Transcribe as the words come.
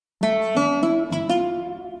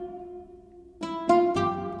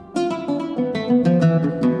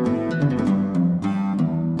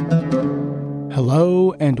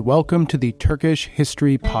and welcome to the Turkish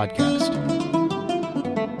History Podcast.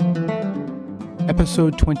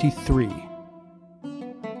 Episode 23.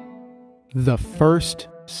 The First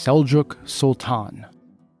Seljuk Sultan.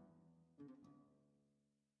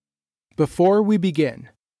 Before we begin,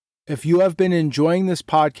 if you have been enjoying this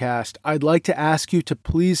podcast, I'd like to ask you to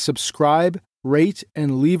please subscribe, rate,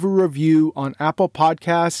 and leave a review on Apple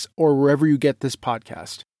Podcasts or wherever you get this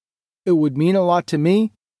podcast. It would mean a lot to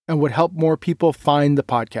me and would help more people find the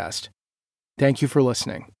podcast. Thank you for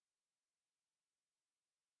listening.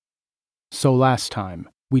 So last time,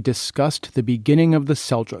 we discussed the beginning of the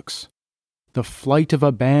Seljuks, the flight of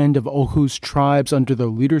a band of Oghuz tribes under the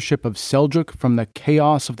leadership of Seljuk from the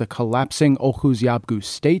chaos of the collapsing Oghuz-Yabgu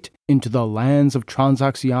state into the lands of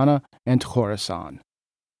Transoxiana and Khorasan.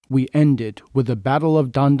 We ended with the Battle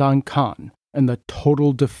of Dandankan and the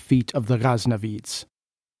total defeat of the Ghaznavids.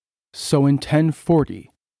 So in 1040,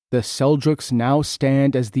 the Seljuks now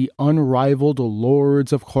stand as the unrivaled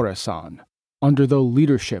lords of Khorasan, under the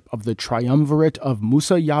leadership of the triumvirate of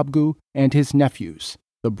Musa Yabgu and his nephews,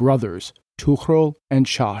 the brothers Tughrul and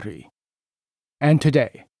Shahri. And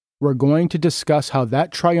today, we're going to discuss how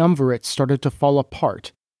that triumvirate started to fall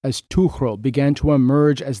apart as Tughrul began to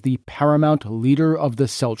emerge as the paramount leader of the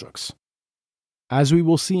Seljuks. As we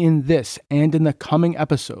will see in this and in the coming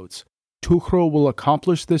episodes, Tughrul will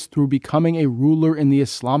accomplish this through becoming a ruler in the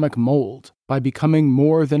Islamic mold, by becoming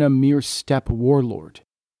more than a mere steppe warlord.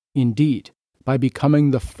 Indeed, by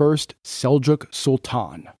becoming the first Seljuk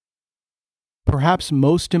Sultan. Perhaps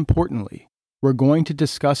most importantly, we're going to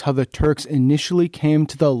discuss how the Turks initially came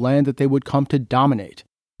to the land that they would come to dominate,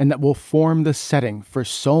 and that will form the setting for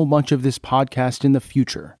so much of this podcast in the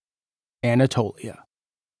future, Anatolia.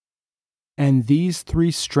 And these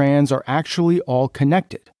three strands are actually all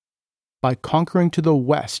connected. By conquering to the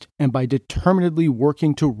west and by determinedly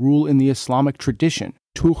working to rule in the Islamic tradition,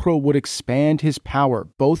 Tughrul would expand his power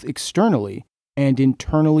both externally and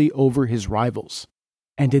internally over his rivals.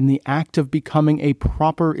 And in the act of becoming a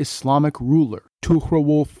proper Islamic ruler, Tughrul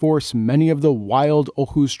will force many of the wild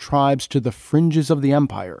Oghuz tribes to the fringes of the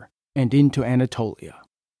empire and into Anatolia.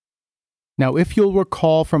 Now, if you'll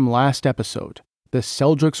recall from last episode, the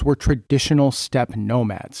Seljuks were traditional steppe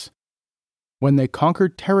nomads. When they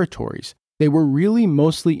conquered territories, they were really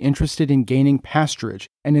mostly interested in gaining pasturage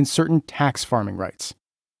and in certain tax farming rights.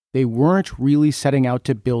 They weren't really setting out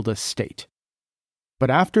to build a state.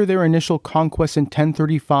 But after their initial conquest in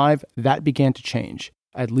 1035, that began to change,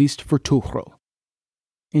 at least for Tughrul.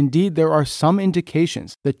 Indeed, there are some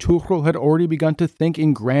indications that Tughrul had already begun to think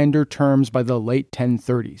in grander terms by the late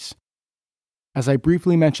 1030s. As I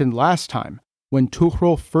briefly mentioned last time, when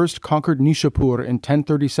Tughrul first conquered Nishapur in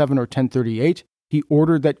 1037 or 1038, he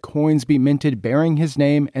ordered that coins be minted bearing his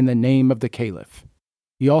name and the name of the caliph.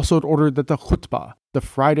 He also ordered that the khutbah, the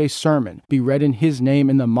Friday sermon, be read in his name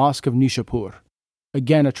in the mosque of Nishapur,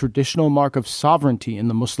 again a traditional mark of sovereignty in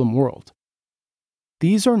the Muslim world.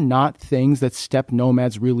 These are not things that steppe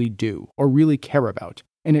nomads really do or really care about,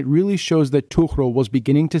 and it really shows that Tughrul was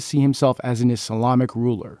beginning to see himself as an Islamic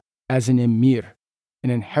ruler, as an emir, an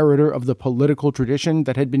inheritor of the political tradition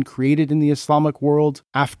that had been created in the Islamic world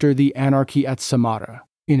after the anarchy at Samarra,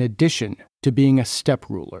 in addition to being a steppe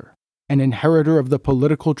ruler, an inheritor of the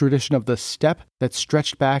political tradition of the steppe that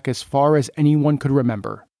stretched back as far as anyone could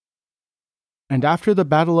remember. And after the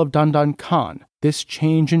Battle of Dandankan, this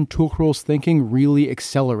change in Tughrul's thinking really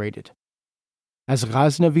accelerated. As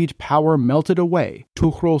Ghaznavid power melted away,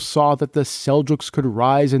 Tughrul saw that the Seljuks could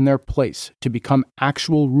rise in their place to become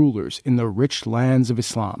actual rulers in the rich lands of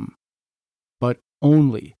Islam. But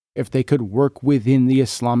only if they could work within the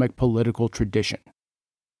Islamic political tradition.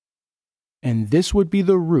 And this would be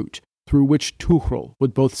the route through which Tughrul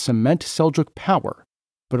would both cement Seljuk power,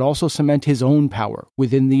 but also cement his own power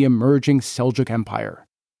within the emerging Seljuk Empire.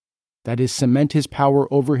 That is, cement his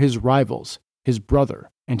power over his rivals, his brother,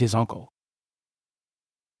 and his uncle.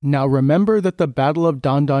 Now remember that the Battle of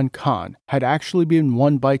Dandankan had actually been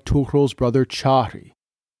won by Tughrul's brother Shahri.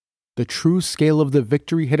 The true scale of the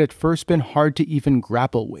victory had at first been hard to even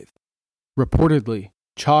grapple with. Reportedly,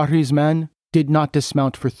 Shahri's men did not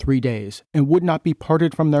dismount for 3 days and would not be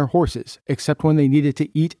parted from their horses except when they needed to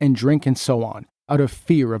eat and drink and so on, out of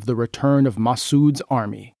fear of the return of Mas'ud's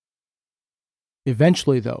army.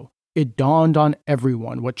 Eventually, though, it dawned on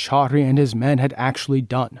everyone what Shahri and his men had actually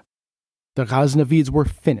done. The Ghaznavids were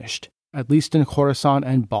finished, at least in Khorasan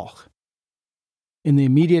and Balkh. In the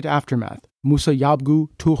immediate aftermath, Musa Yabgu,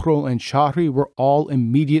 Tughrul, and Shahri were all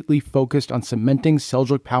immediately focused on cementing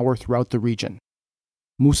Seljuk power throughout the region.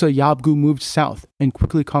 Musa Yabgu moved south and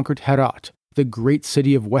quickly conquered Herat, the great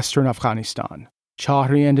city of western Afghanistan,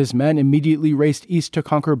 Chahri and his men immediately raced east to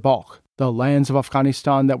conquer Balkh, the lands of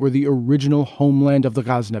Afghanistan that were the original homeland of the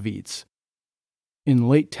Ghaznavids. In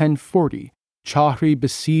late 1040, Chahri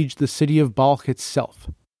besieged the city of Balkh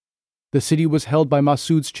itself. The city was held by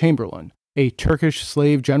Masud's chamberlain, a Turkish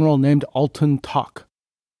slave general named Altın Tak.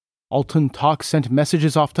 Altın Tak sent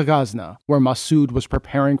messages off to Ghazna, where Masud was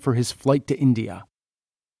preparing for his flight to India.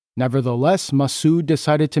 Nevertheless, Masud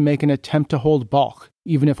decided to make an attempt to hold Balkh,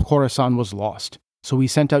 even if Khorasan was lost, so he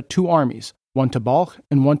sent out 2 armies, one to Balkh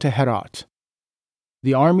and one to Herat.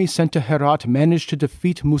 The army sent to Herat managed to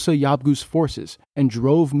defeat Musa Yabgu's forces and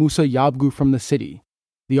drove Musa Yabgu from the city.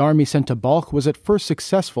 The army sent to Balkh was at first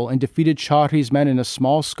successful and defeated Chahri's men in a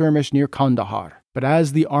small skirmish near Kandahar. But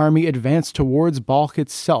as the army advanced towards Balkh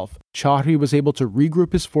itself, Chahri was able to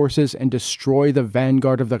regroup his forces and destroy the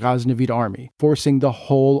vanguard of the Ghaznavid army, forcing the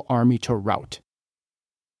whole army to rout.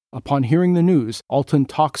 Upon hearing the news, Altın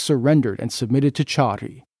Tak surrendered and submitted to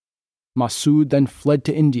Chahri. Masud then fled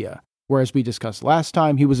to India, where, as we discussed last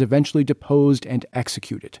time, he was eventually deposed and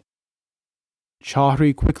executed.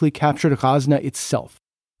 Chahri quickly captured Ghazna itself,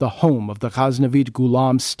 the home of the Ghaznavid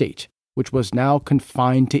Ghulam state, which was now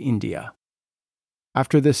confined to India.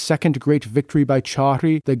 After this second great victory by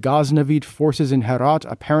Chahri, the Ghaznavid forces in Herat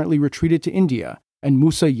apparently retreated to India, and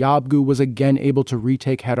Musa Yabgu was again able to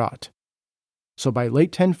retake Herat. So by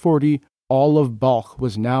late 1040, all of Balkh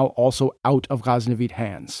was now also out of Ghaznavid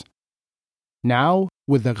hands. Now,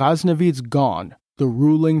 with the Ghaznavids gone, the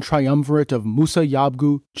ruling triumvirate of Musa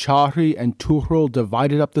Yabgu, Chahri, and Tughrul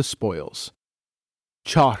divided up the spoils.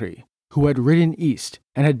 Chahri, who had ridden east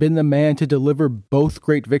and had been the man to deliver both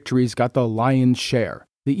great victories, got the lion's share,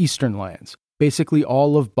 the eastern lands, basically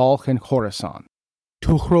all of Balkh and Khorasan.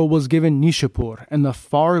 Tughrul was given Nishapur and the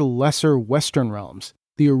far lesser western realms,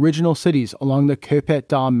 the original cities along the Köpet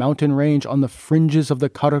Dağ mountain range on the fringes of the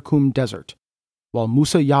Karakum desert, while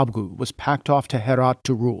Musa Yabgu was packed off to Herat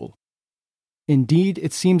to rule. Indeed,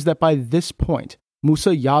 it seems that by this point,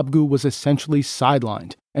 Musa Yabgu was essentially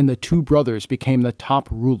sidelined, and the 2 brothers became the top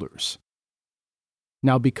rulers.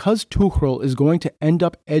 Now, because Tughrul is going to end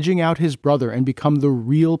up edging out his brother and become the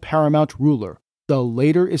real paramount ruler, the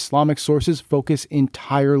later Islamic sources focus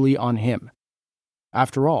entirely on him.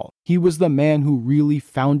 After all, he was the man who really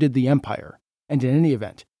founded the empire, and in any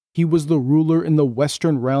event, he was the ruler in the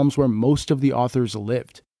western realms where most of the authors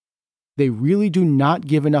lived. They really do not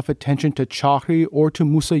give enough attention to Chahri or to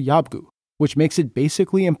Musa Yabgu, which makes it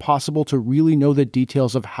basically impossible to really know the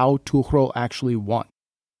details of how Tughrul actually won.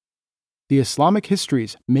 The Islamic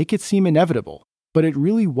histories make it seem inevitable, but it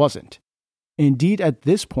really wasn't. Indeed, at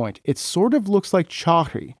this point, it sort of looks like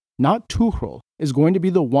Chahri, not Tughrul, is going to be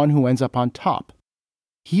the one who ends up on top.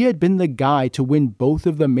 He had been the guy to win both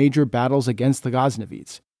of the major battles against the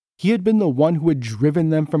Ghaznavids. He had been the one who had driven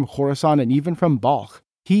them from Khorasan and even from Balkh.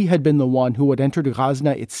 He had been the one who had entered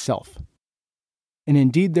Ghazna itself. And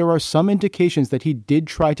indeed, there are some indications that he did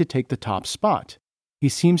try to take the top spot. He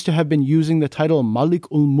seems to have been using the title Malik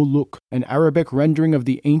ul-Muluk, an Arabic rendering of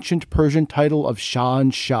the ancient Persian title of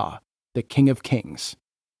Shah, the King of Kings.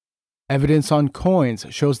 Evidence on coins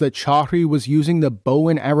shows that Chahri was using the bow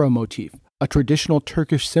and arrow motif, a traditional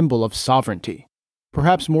Turkish symbol of sovereignty.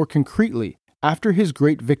 Perhaps more concretely, after his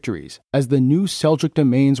great victories, as the new Seljuk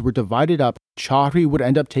domains were divided up, Chahri would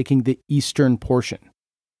end up taking the eastern portion.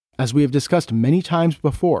 As we have discussed many times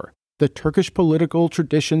before, the Turkish political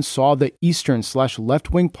tradition saw the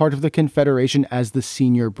eastern/left-wing part of the confederation as the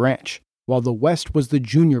senior branch, while the west was the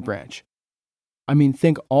junior branch. I mean,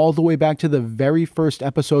 think all the way back to the very first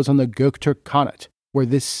episodes on the Göktürk Khanate, where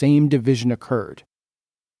this same division occurred.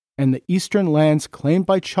 And the eastern lands claimed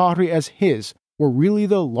by Chahri as his were really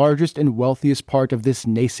the largest and wealthiest part of this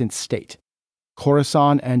nascent state,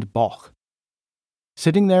 Khorasan and Balkh.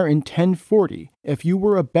 Sitting there in 1040, if you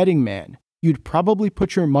were a betting man, you'd probably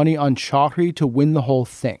put your money on Chahri to win the whole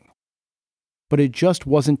thing. But it just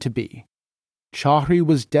wasn't to be. Chahri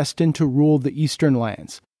was destined to rule the eastern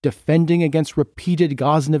lands, defending against repeated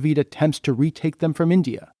Ghaznavid attempts to retake them from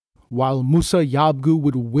India, while Musa Yabgu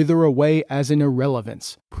would wither away as an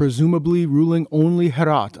irrelevance, presumably ruling only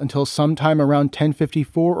Herat until sometime around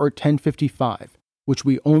 1054 or 1055, which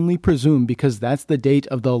we only presume because that's the date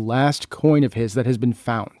of the last coin of his that has been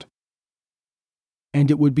found. And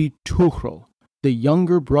it would be Tughrul, the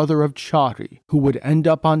younger brother of Chahri, who would end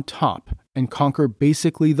up on top and conquer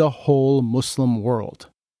basically the whole Muslim world.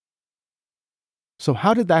 So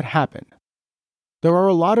how did that happen? There are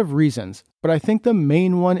a lot of reasons, but I think the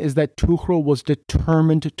main one is that Tughrul was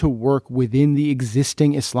determined to work within the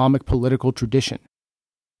existing Islamic political tradition,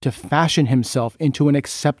 to fashion himself into an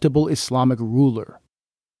acceptable Islamic ruler.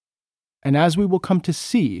 And as we will come to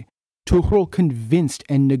see, Tughrul convinced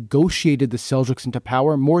and negotiated the Seljuks into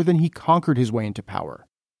power more than he conquered his way into power.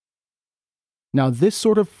 Now, this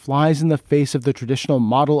sort of flies in the face of the traditional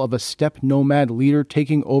model of a steppe nomad leader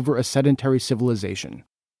taking over a sedentary civilization.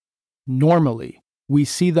 Normally, we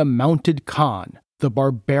see the mounted Khan, the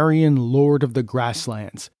barbarian lord of the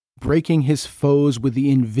grasslands, breaking his foes with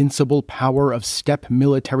the invincible power of steppe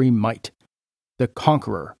military might, the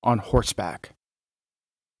conqueror on horseback.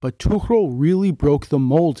 But Tughrul really broke the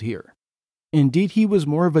mold here. Indeed, he was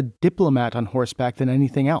more of a diplomat on horseback than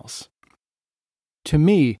anything else. To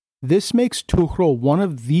me, this makes Tughrul one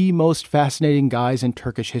of the most fascinating guys in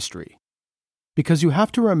Turkish history. Because you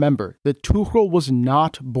have to remember that Tughrul was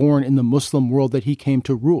not born in the Muslim world that he came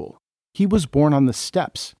to rule. He was born on the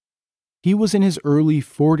steppes. He was in his early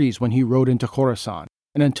 40s when he rode into Khorasan,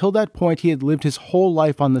 and until that point he had lived his whole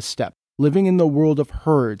life on the steppe, living in the world of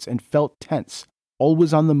herds and felt tense,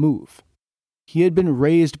 always on the move. He had been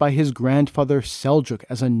raised by his grandfather Seljuk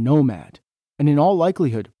as a nomad, and in all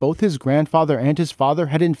likelihood, both his grandfather and his father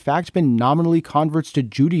had in fact been nominally converts to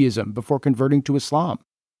Judaism before converting to Islam.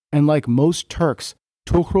 And like most Turks,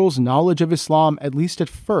 Tughrul's knowledge of Islam, at least at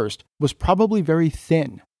first, was probably very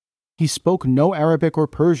thin. He spoke no Arabic or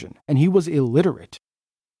Persian, and he was illiterate.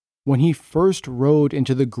 When he first rode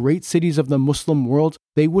into the great cities of the Muslim world,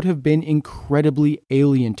 they would have been incredibly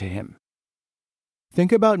alien to him.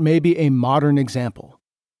 Think about maybe a modern example.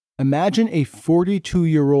 Imagine a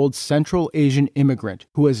 42-year-old Central Asian immigrant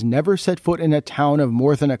who has never set foot in a town of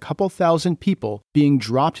more than a couple thousand people being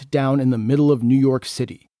dropped down in the middle of New York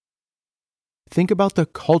City. Think about the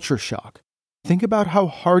culture shock. Think about how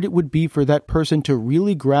hard it would be for that person to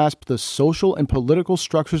really grasp the social and political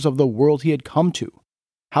structures of the world he had come to.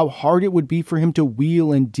 How hard it would be for him to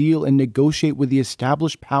wheel and deal and negotiate with the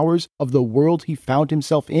established powers of the world he found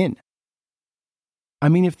himself in. I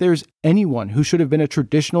mean, if there's anyone who should have been a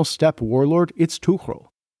traditional steppe warlord, it's Tughrul.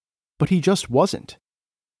 But he just wasn't.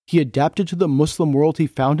 He adapted to the Muslim world he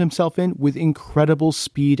found himself in with incredible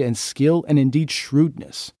speed and skill and indeed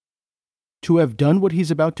shrewdness. To have done what he's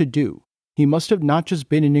about to do, he must have not just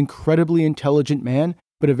been an incredibly intelligent man,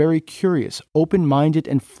 but a very curious, open-minded,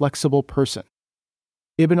 and flexible person.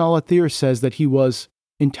 Ibn al-Athir says that he was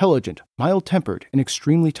intelligent, mild-tempered, and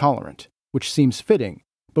extremely tolerant, which seems fitting,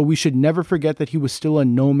 but we should never forget that he was still a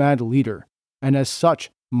nomad leader, and as such,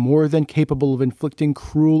 more than capable of inflicting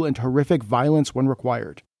cruel and horrific violence when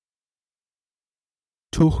required.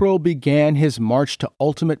 Tughrul began his march to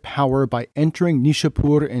ultimate power by entering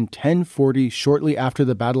Nishapur in 1040 shortly after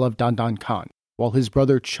the Battle of Dandankan, while his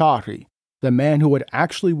brother Chahri, the man who had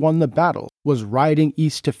actually won the battle, was riding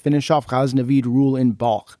east to finish off Ghaznavid rule in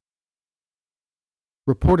Balkh.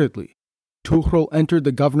 Reportedly, Tughrul entered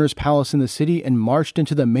the governor's palace in the city and marched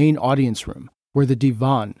into the main audience room, where the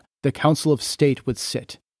Divan, the Council of State, would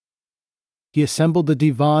sit. He assembled the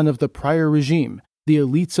Divan of the prior regime, the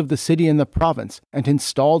elites of the city and the province, and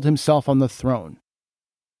installed himself on the throne.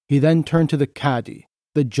 He then turned to the Qadi,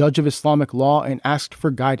 the judge of Islamic law, and asked for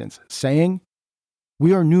guidance, saying,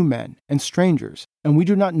 "We are new men and strangers, and we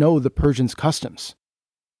do not know the Persians' customs."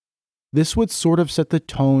 This would sort of set the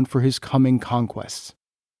tone for his coming conquests.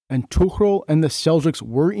 And Tughrul and the Seljuks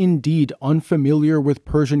were indeed unfamiliar with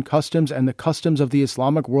Persian customs and the customs of the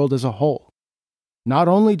Islamic world as a whole. Not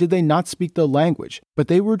only did they not speak the language, but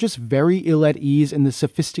they were just very ill at ease in the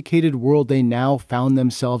sophisticated world they now found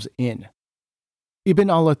themselves in. Ibn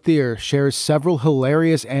al-Athir shares several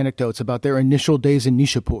hilarious anecdotes about their initial days in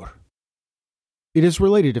Nishapur. It is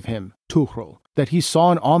related of him, Tughrul, that he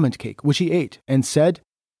saw an almond cake, which he ate, and said,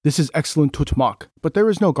 "This is excellent tutmak, but there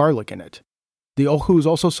is no garlic in it." The Oghuz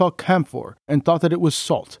also saw camphor and thought that it was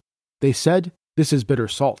salt. They said, "This is bitter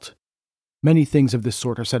salt." Many things of this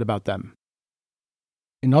sort are said about them.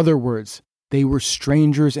 In other words, they were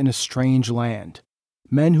strangers in a strange land,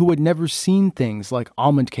 men who had never seen things like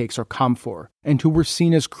almond cakes or camphor, and who were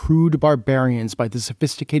seen as crude barbarians by the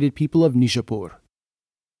sophisticated people of Nishapur.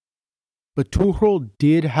 But Tughrul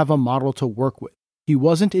did have a model to work with. He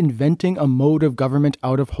wasn't inventing a mode of government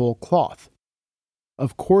out of whole cloth.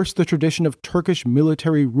 Of course, the tradition of Turkish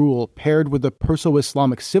military rule paired with the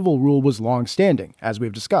Perso-Islamic civil rule was long-standing, as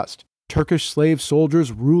we've discussed. Turkish slave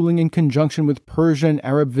soldiers ruling in conjunction with Persian and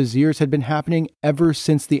Arab viziers had been happening ever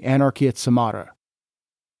since the anarchy at Samarra.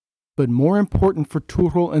 But more important for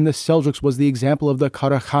Tughrul and the Seljuks was the example of the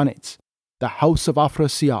Karakhanids, the House of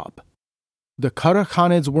Afrasiab. The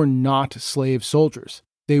Karakhanids were not slave soldiers.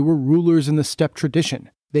 They were rulers in the steppe tradition.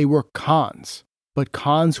 They were Khans, but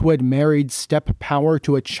Khans who had married steppe power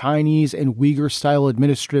to a Chinese and Uyghur-style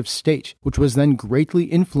administrative state, which was then greatly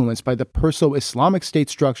influenced by the Perso-Islamic state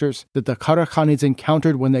structures that the Karakhanids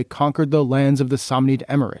encountered when they conquered the lands of the Samanid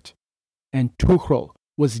Emirate. and Tughrul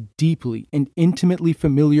was deeply and intimately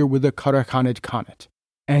familiar with the Karakhanid Khanate.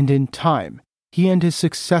 And in time, he and his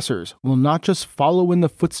successors will not just follow in the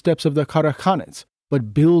footsteps of the Karakhanids,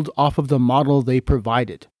 but build off of the model they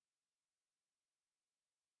provided.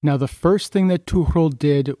 Now, the first thing that Tughrul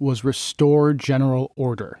did was restore general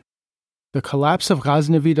order. The collapse of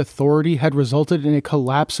Ghaznavid authority had resulted in a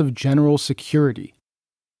collapse of general security.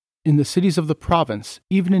 In the cities of the province,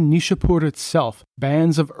 even in Nishapur itself,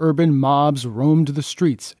 bands of urban mobs roamed the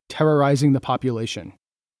streets, terrorizing the population.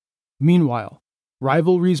 Meanwhile,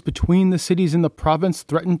 rivalries between the cities in the province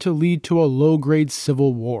threatened to lead to a low-grade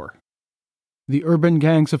civil war. The urban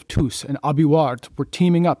gangs of Tus and Abiwart were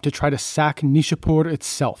teaming up to try to sack Nishapur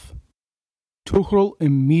itself. Tughrul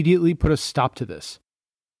immediately put a stop to this.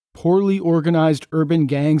 Poorly organized urban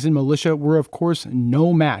gangs and militia were of course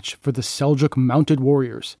no match for the Seljuk mounted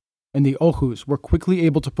warriors, and the Oghuz were quickly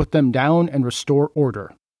able to put them down and restore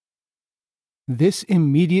order. This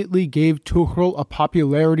immediately gave Tughrul a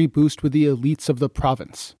popularity boost with the elites of the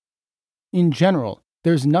province. In general,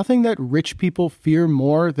 there's nothing that rich people fear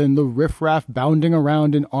more than the riffraff bounding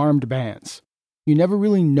around in armed bands. You never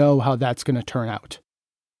really know how that's going to turn out.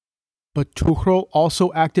 But Tughrul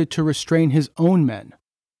also acted to restrain his own men.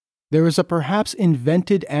 There is a perhaps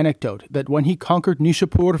invented anecdote that when he conquered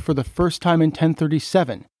Nishapur for the first time in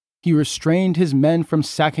 1037, he restrained his men from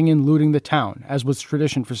sacking and looting the town, as was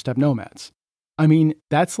tradition for steppe nomads. I mean,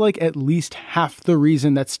 that's like at least half the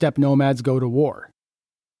reason that steppe nomads go to war.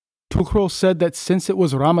 Tughrul said that since it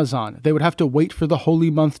was Ramazan, they would have to wait for the holy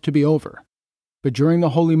month to be over. But during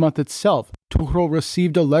the holy month itself, Tughrul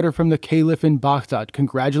received a letter from the caliph in Baghdad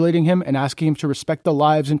congratulating him and asking him to respect the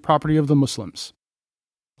lives and property of the Muslims.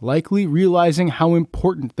 Likely realizing how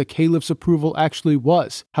important the caliph's approval actually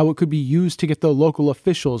was, how it could be used to get the local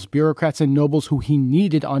officials, bureaucrats, and nobles who he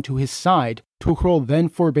needed onto his side, Tughrul then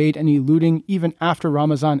forbade any looting even after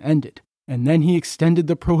Ramazan ended, and then he extended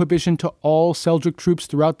the prohibition to all Seljuk troops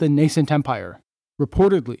throughout the nascent empire.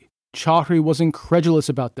 Reportedly, Chahri was incredulous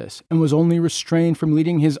about this and was only restrained from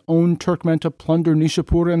leading his own Turkmen to plunder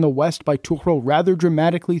Nishapur in the west by Tughrul rather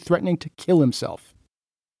dramatically threatening to kill himself.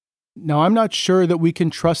 Now, I'm not sure that we can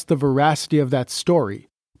trust the veracity of that story,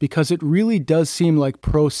 because it really does seem like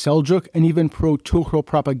pro-Seljuk and even pro-Tughrul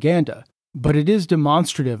propaganda, but it is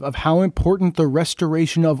demonstrative of how important the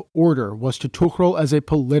restoration of order was to Tughrul as a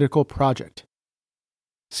political project.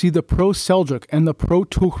 See, the pro-Seljuk and the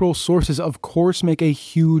pro-Tughrul sources of course make a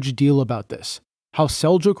huge deal about this, how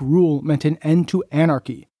Seljuk rule meant an end to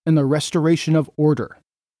anarchy and the restoration of order.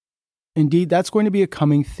 Indeed, that's going to be a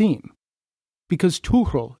coming theme, because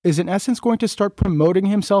Tughrul is in essence going to start promoting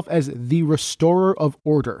himself as the restorer of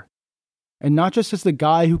order, and not just as the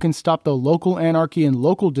guy who can stop the local anarchy and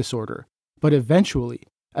local disorder, but eventually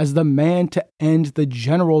as the man to end the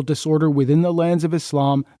general disorder within the lands of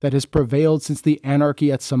Islam that has prevailed since the anarchy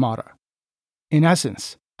at Samarra. In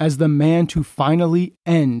essence, as the man to finally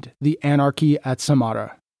end the anarchy at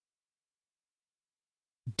Samarra.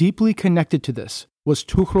 Deeply connected to this was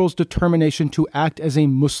Tughrul's determination to act as a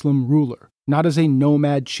Muslim ruler, not as a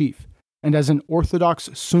nomad chief, and as an orthodox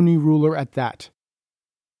Sunni ruler at that.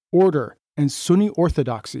 Order and Sunni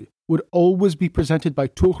orthodoxy would always be presented by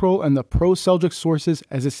Tughrul and the pro-Seljuk sources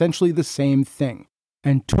as essentially the same thing,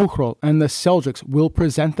 and Tughrul and the Seljuks will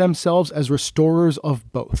present themselves as restorers of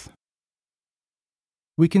both.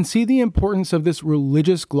 We can see the importance of this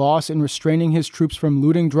religious gloss in restraining his troops from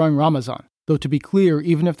looting during Ramazan, though to be clear,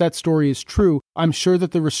 even if that story is true, I'm sure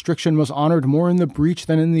that the restriction was honored more in the breach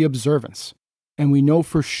than in the observance. And we know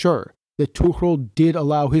for sure that Tughrul did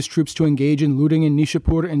allow his troops to engage in looting in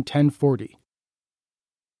Nishapur in 1040.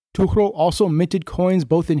 Tughrul also minted coins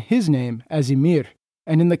both in his name as Emir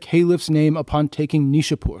and in the caliph's name upon taking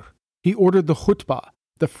Nishapur. He ordered the khutbah,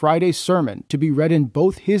 the Friday sermon, to be read in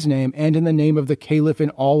both his name and in the name of the caliph in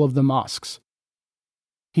all of the mosques.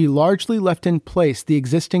 He largely left in place the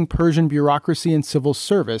existing Persian bureaucracy and civil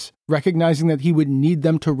service, recognizing that he would need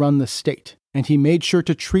them to run the state, and he made sure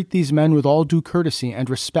to treat these men with all due courtesy and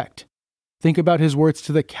respect. Think about his words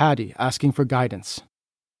to the Qadi asking for guidance.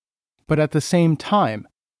 But at the same time,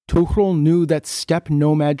 Tughrul knew that steppe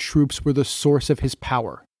nomad troops were the source of his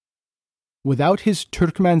power. Without his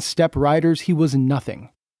Turkmen steppe riders, he was nothing.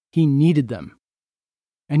 He needed them.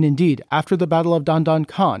 And indeed, after the Battle of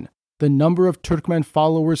Dandankan, the number of Turkmen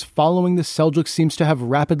followers following the Seljuk seems to have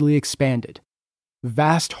rapidly expanded.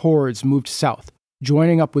 Vast hordes moved south,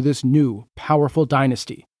 joining up with this new, powerful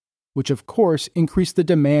dynasty, which of course increased the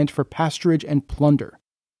demand for pasturage and plunder.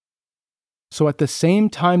 So at the same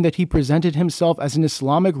time that he presented himself as an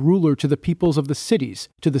Islamic ruler to the peoples of the cities,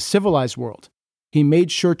 to the civilized world, he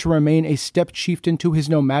made sure to remain a steppe chieftain to his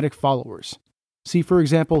nomadic followers. See, for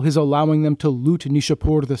example, his allowing them to loot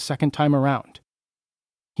Nishapur the second time around.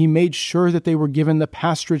 He made sure that they were given the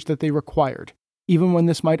pasturage that they required, even when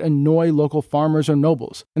this might annoy local farmers or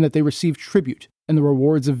nobles, and that they received tribute and the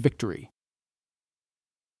rewards of victory.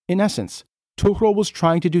 In essence, Tughrul was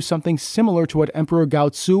trying to do something similar to what Emperor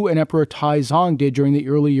Gaozu and Emperor Taizong did during the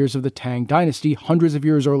early years of the Tang dynasty hundreds of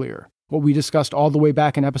years earlier, what we discussed all the way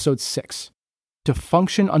back in episode 6. To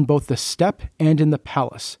function on both the steppe and in the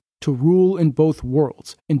palace, to rule in both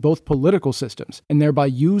worlds, in both political systems, and thereby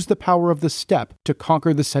use the power of the steppe to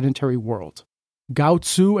conquer the sedentary world.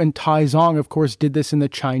 Gaozu and Taizong, of course, did this in the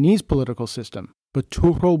Chinese political system, but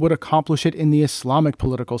Tughrul would accomplish it in the Islamic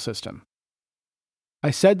political system. I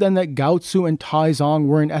said then that Gaozu and Taizong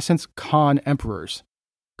were in essence Khan emperors.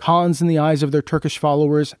 Khans in the eyes of their Turkish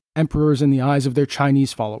followers, emperors in the eyes of their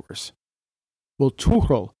Chinese followers. Well,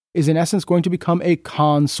 Tughrul is in essence going to become a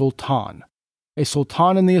Khan-Sultan. A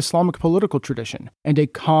sultan in the Islamic political tradition, and a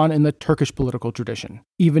Khan in the Turkish political tradition,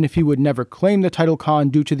 even if he would never claim the title Khan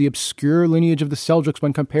due to the obscure lineage of the Seljuks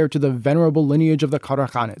when compared to the venerable lineage of the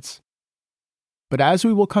Karakhanids. But as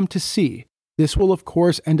we will come to see, this will of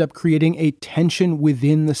course end up creating a tension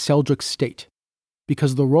within the Seljuk state,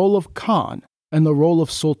 because the role of Khan and the role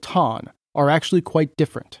of Sultan are actually quite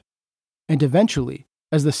different. And eventually,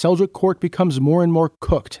 as the Seljuk court becomes more and more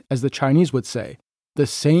cooked, as the Chinese would say, the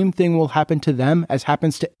same thing will happen to them as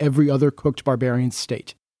happens to every other cooked barbarian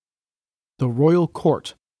state. The royal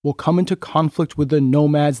court will come into conflict with the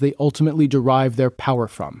nomads they ultimately derive their power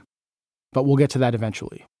from. But we'll get to that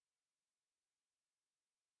eventually.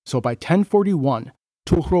 So by 1041,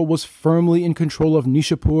 Tughrul was firmly in control of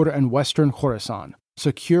Nishapur and western Khorasan.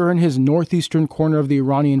 Secure in his northeastern corner of the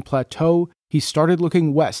Iranian plateau, he started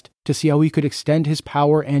looking west to see how he could extend his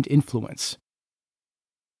power and influence.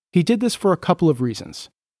 He did this for a couple of reasons.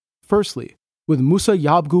 Firstly, with Musa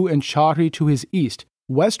Yabgu and Chahri to his east,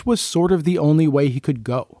 west was sort of the only way he could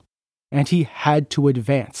go. And he had to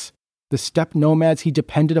advance. The steppe nomads he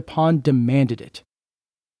depended upon demanded it.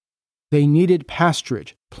 They needed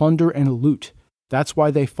pasturage, plunder, and loot. That's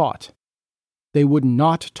why they fought. They would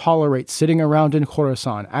not tolerate sitting around in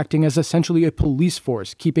Khorasan, acting as essentially a police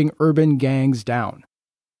force, keeping urban gangs down.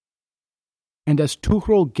 And as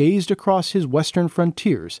Tughrul gazed across his western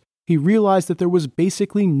frontiers, he realized that there was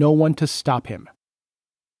basically no one to stop him.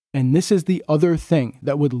 And this is the other thing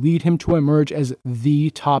that would lead him to emerge as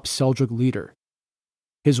the top Seljuk leader.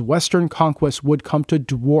 His western conquest would come to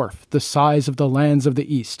dwarf the size of the lands of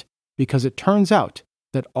the east, because it turns out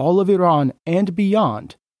that all of Iran and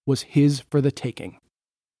beyond was his for the taking.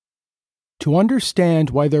 To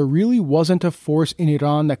understand why there really wasn't a force in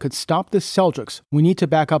Iran that could stop the Seljuks, we need to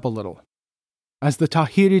back up a little. As the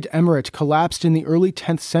Tahirid Emirate collapsed in the early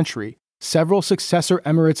 10th century, several successor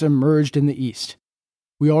emirates emerged in the east.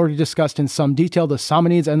 We already discussed in some detail the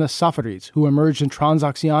Samanids and the Safavids, who emerged in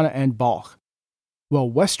Transoxiana and Balkh. Well,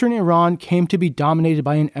 western Iran came to be dominated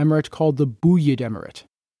by an emirate called the Buyid Emirate.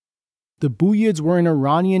 The Buyids were an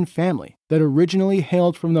Iranian family that originally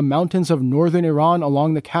hailed from the mountains of northern Iran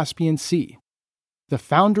along the Caspian Sea. The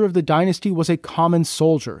founder of the dynasty was a common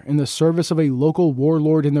soldier in the service of a local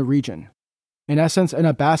warlord in the region. In essence, an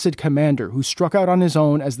Abbasid commander who struck out on his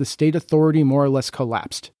own as the state authority more or less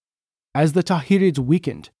collapsed. As the Tahirids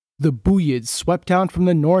weakened, the Buyids swept down from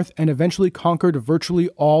the north and eventually conquered virtually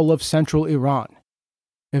all of central Iran.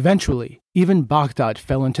 Eventually, even Baghdad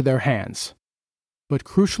fell into their hands. But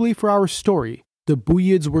crucially for our story, the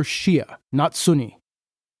Buyids were Shia, not Sunni.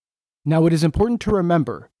 Now it is important to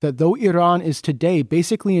remember that though Iran is today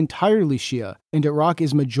basically entirely Shia and Iraq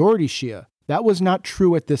is majority Shia, that was not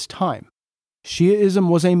true at this time. Shiaism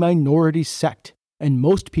was a minority sect, and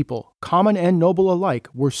most people, common and noble alike,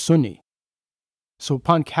 were Sunni. So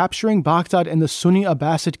upon capturing Baghdad and the Sunni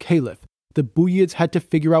Abbasid Caliph, the Buyids had to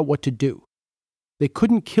figure out what to do. They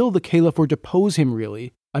couldn't kill the Caliph or depose him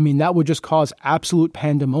really. That would just cause absolute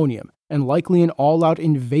pandemonium, and likely an all-out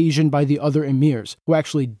invasion by the other emirs, who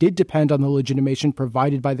actually did depend on the legitimation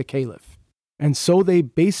provided by the Caliph. And so they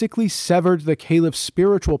basically severed the Caliph's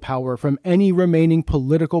spiritual power from any remaining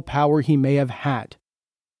political power he may have had.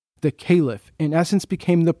 The Caliph, in essence,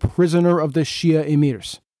 became the prisoner of the Shia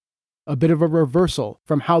emirs. A bit of a reversal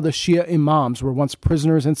from how the Shia imams were once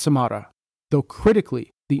prisoners in Samarra. Though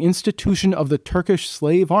critically, the institution of the Turkish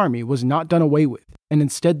slave army was not done away with, and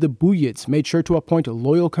instead the Buyids made sure to appoint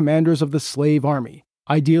loyal commanders of the slave army,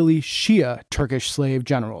 ideally Shia Turkish slave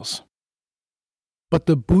generals. But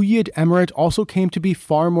the Buyid Emirate also came to be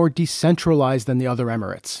far more decentralized than the other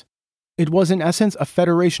emirates. It was in essence a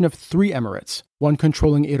federation of 3 emirates, one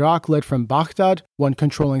controlling Iraq led from Baghdad, one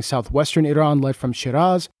controlling southwestern Iran led from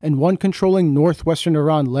Shiraz, and one controlling northwestern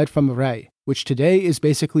Iran led from Ray, which today is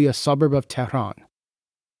basically a suburb of Tehran.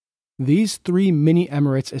 These 3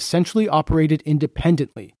 mini-emirates essentially operated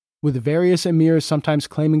independently, with various emirs sometimes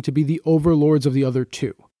claiming to be the overlords of the other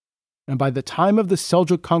 2. And by the time of the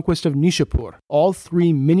Seljuk conquest of Nishapur, all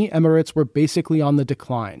 3 mini-emirates were basically on the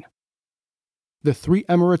decline. The 3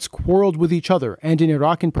 emirates quarreled with each other, and in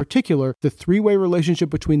Iraq in particular, the 3-way relationship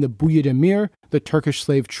between the Buyid emir, the Turkish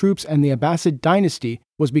slave troops, and the Abbasid dynasty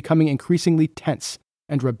was becoming increasingly tense,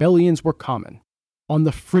 and rebellions were common. On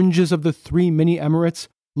the fringes of the 3 mini-emirates,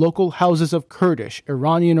 local houses of Kurdish,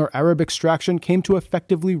 Iranian, or Arab extraction came to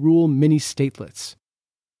effectively rule mini-statelets.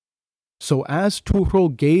 So as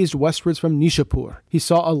Tughrul gazed westwards from Nishapur, he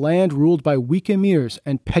saw a land ruled by weak emirs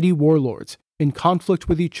and petty warlords, in conflict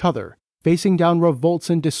with each other, facing down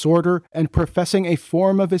revolts and disorder, and professing a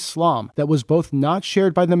form of Islam that was both not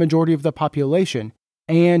shared by the majority of the population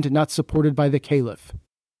and not supported by the caliph.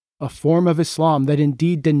 A form of Islam that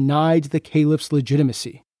indeed denied the caliph's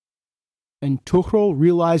legitimacy. And Tughrul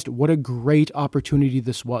realized what a great opportunity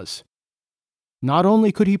this was. Not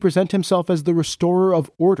only could he present himself as the restorer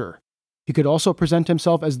of order, he could also present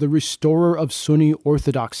himself as the restorer of Sunni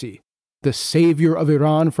orthodoxy, the savior of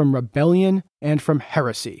Iran from rebellion and from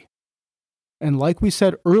heresy. And like we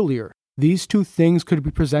said earlier, these 2 things could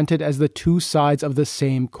be presented as the 2 sides of the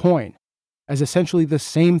same coin, as essentially the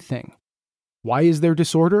same thing. Why is there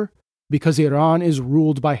disorder? Because Iran is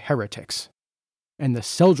ruled by heretics. And the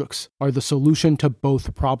Seljuks are the solution to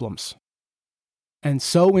both problems. And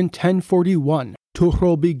so in 1041,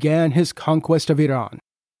 Tughrul began his conquest of Iran.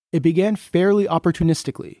 It began fairly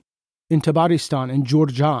opportunistically. In Tabaristan and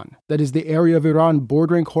Jurjan, that is the area of Iran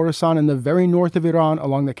bordering Khorasan in the very north of Iran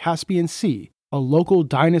along the Caspian Sea, a local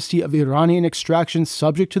dynasty of Iranian extraction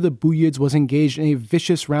subject to the Buyids was engaged in a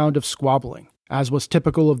vicious round of squabbling, as was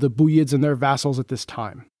typical of the Buyids and their vassals at this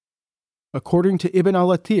time. According to Ibn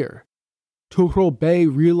al-Athir, Tughrul Bey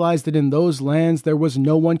realized that in those lands there was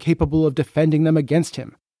no one capable of defending them against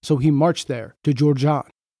him, so he marched there to Jurjan.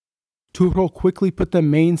 Tughrul quickly put the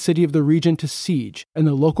main city of the region to siege, and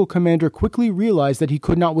the local commander quickly realized that he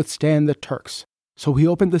could not withstand the Turks, so he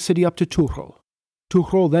opened the city up to Tughrul.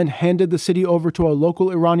 Tughrul then handed the city over to a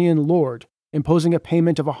local Iranian lord, imposing a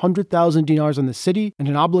payment of 100,000 dinars on the city and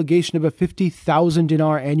an obligation of a 50,000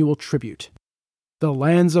 dinar annual tribute. The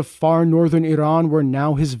lands of far northern Iran were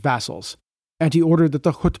now his vassals, and he ordered that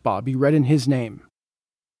the khutbah be read in his name.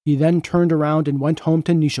 He then turned around and went home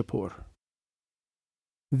to Nishapur.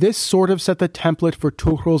 This sort of set the template for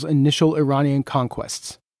Tughrul's initial Iranian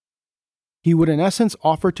conquests. He would in essence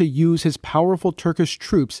offer to use his powerful Turkish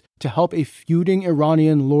troops to help a feuding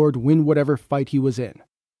Iranian lord win whatever fight he was in.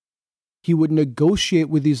 He would negotiate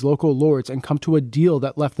with these local lords and come to a deal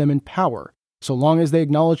that left them in power, so long as they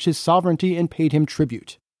acknowledged his sovereignty and paid him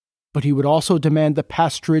tribute. But he would also demand the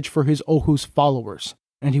pasturage for his Oghuz followers,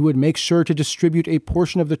 and he would make sure to distribute a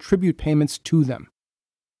portion of the tribute payments to them.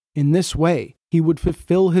 In this way, he would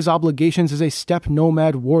fulfill his obligations as a steppe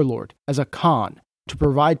nomad warlord, as a Khan, to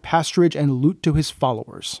provide pasturage and loot to his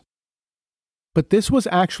followers. But this was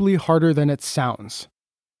actually harder than it sounds.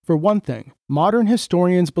 For one thing, modern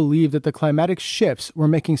historians believe that the climatic shifts were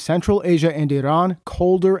making Central Asia and Iran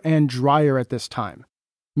colder and drier at this time,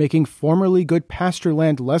 making formerly good pasture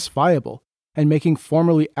land less viable, and making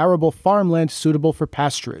formerly arable farmland suitable for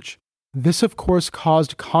pasturage. This, of course,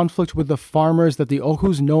 caused conflict with the farmers that the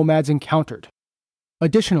Oghuz nomads encountered.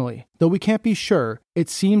 Additionally, though we can't be sure, it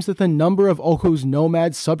seems that the number of Oghuz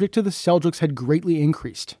nomads subject to the Seljuks had greatly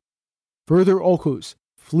increased. Further Oghuz,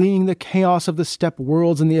 fleeing the chaos of the steppe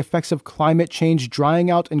worlds and the effects of climate change drying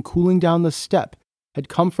out and cooling down the steppe, had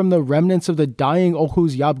come from the remnants of the dying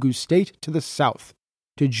Oghuz Yabgu state to the south,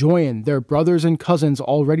 to join their brothers and cousins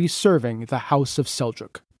already serving the House of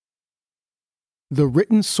Seljuk. The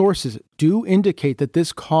written sources do indicate that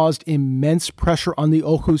this caused immense pressure on the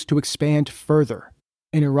Oghuz to expand further.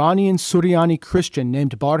 An Iranian Suryani Christian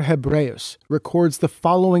named Bar Hebreus records the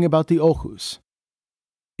following about the Oghuz.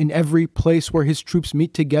 In every place where his troops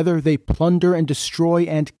meet together, they plunder and destroy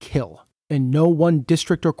and kill, and no one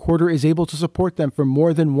district or quarter is able to support them for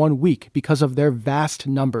more than 1 week because of their vast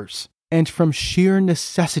numbers. And from sheer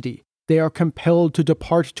necessity, they are compelled to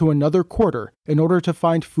depart to another quarter in order to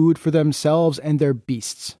find food for themselves and their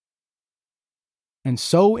beasts. And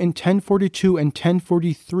so in 1042 and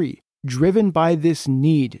 1043, driven by this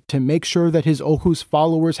need to make sure that his Oghuz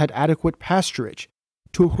followers had adequate pasturage,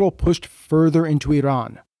 Tughrul pushed further into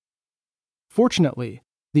Iran. Fortunately,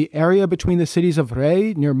 The area between the cities of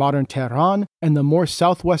Rey, near modern Tehran, and the more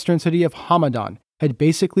southwestern city of Hamadan had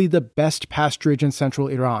basically the best pasturage in central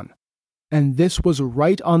Iran. And this was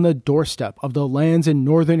right on the doorstep of the lands in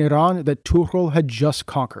northern Iran that Tughrul had just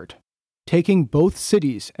conquered. Taking both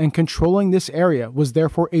cities and controlling this area was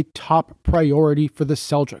therefore a top priority for the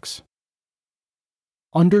Seljuks.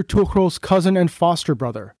 Under Tughrul's cousin and foster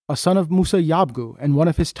brother, a son of Musa Yabgu and one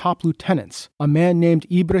of his top lieutenants, a man named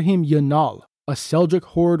Ibrahim Yanal, a Seljuk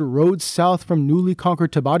horde rode south from newly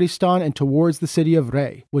conquered Tabaristan and towards the city of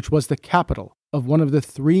Rey, which was the capital of one of the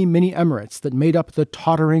 3 mini-emirates that made up the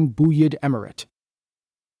tottering Buyid Emirate.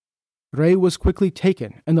 Rey was quickly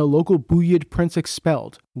taken and the local Buyid prince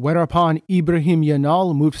expelled, whereupon Ibrahim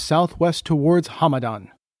Yanal moved southwest towards Hamadan.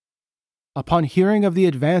 Upon hearing of the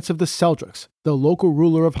advance of the Seljuks, the local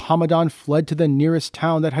ruler of Hamadan fled to the nearest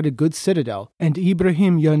town that had a good citadel, and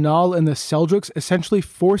Ibrahim Yanal and the Seljuks essentially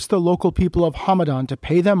forced the local people of Hamadan to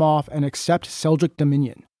pay them off and accept Seljuk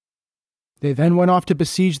dominion. They then went off to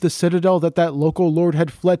besiege the citadel that local lord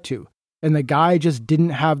had fled to, and the guy just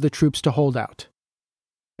didn't have the troops to hold out.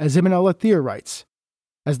 As Ibn al-Athir writes,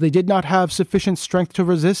 as they did not have sufficient strength to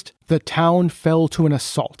resist, the town fell to an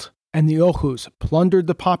assault, and the Oghuz plundered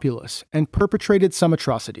the populace and perpetrated some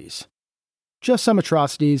atrocities. Just some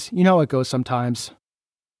atrocities, you know how it goes sometimes.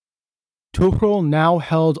 Tughrul now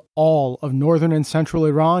held all of northern and central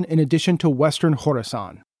Iran in addition to western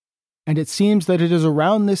Khorasan, and it seems that it is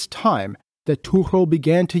around this time that Tughrul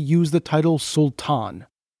began to use the title Sultan,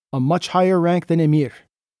 a much higher rank than Emir.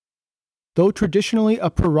 Though traditionally a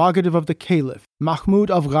prerogative of the Caliph, Mahmud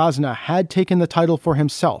of Ghazna had taken the title for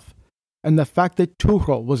himself, and the fact that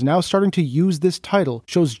Tughrul was now starting to use this title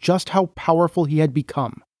shows just how powerful he had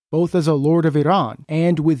become, both as a lord of Iran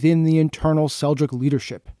and within the internal Seljuk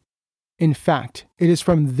leadership. In fact, it is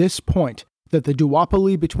from this point that the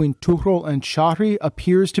duopoly between Tughrul and Shahri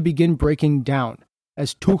appears to begin breaking down,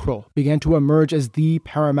 as Tughrul began to emerge as the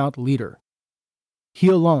paramount leader. He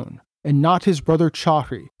alone, and not his brother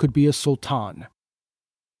Shahri, could be a sultan.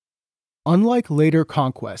 Unlike later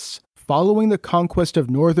conquests, following the conquest of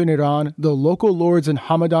northern Iran, the local lords in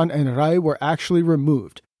Hamadan and Rey were actually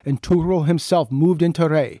removed, and Tughrul himself moved into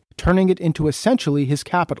Rey, turning it into essentially his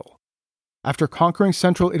capital. After conquering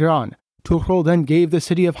central Iran, Tughrul then gave the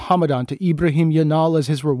city of Hamadan to Ibrahim Yanal as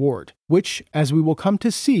his reward, which, as we will come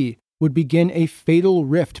to see, would begin a fatal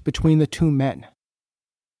rift between the two men.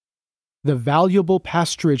 The valuable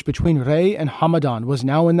pasturage between Rey and Hamadan was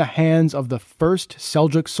now in the hands of the first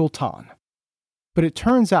Seljuk Sultan. But it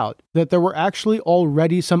turns out that there were actually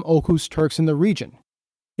already some Oghuz Turks in the region.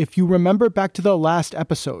 If you remember back to the last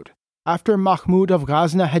episode, after Mahmud of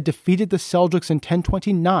Ghazna had defeated the Seljuks in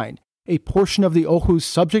 1029, a portion of the Oghuz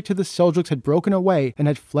subject to the Seljuks had broken away and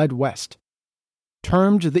had fled west.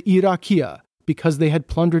 Termed the Iraqiya because they had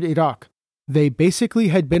plundered Iraq, they basically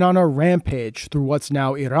had been on a rampage through what's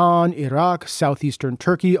now Iran, Iraq, southeastern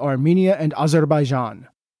Turkey, Armenia, and Azerbaijan.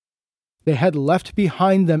 They had left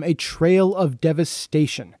behind them a trail of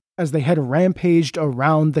devastation as they had rampaged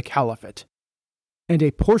around the caliphate. And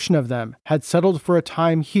a portion of them had settled for a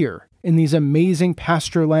time here in these amazing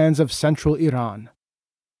pasture lands of central Iran.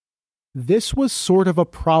 This was sort of a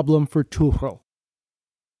problem for Tughrul.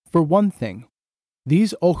 For one thing,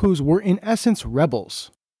 these Oghuz were in essence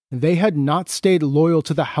rebels. They had not stayed loyal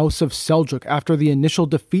to the house of Seljuk after the initial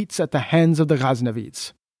defeats at the hands of the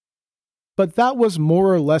Ghaznavids. But that was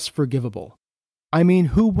more or less forgivable. I mean,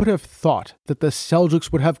 who would have thought that the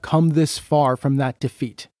Seljuks would have come this far from that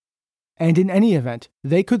defeat? And in any event,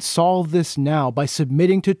 they could solve this now by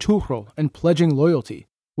submitting to Tughrul and pledging loyalty,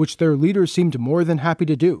 which their leader seemed more than happy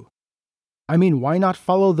to do. I mean, why not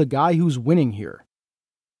follow the guy who's winning here?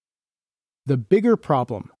 The bigger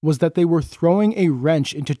problem was that they were throwing a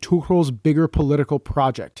wrench into Tughrul's bigger political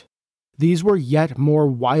project. These were yet more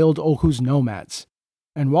wild Oghuz nomads.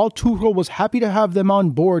 And while Tughrul was happy to have them on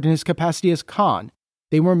board in his capacity as Khan,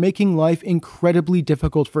 they were making life incredibly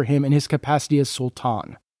difficult for him in his capacity as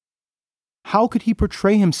Sultan. How could he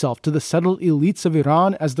portray himself to the settled elites of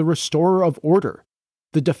Iran as the restorer of order,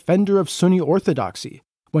 the defender of Sunni orthodoxy,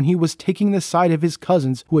 when he was taking the side of his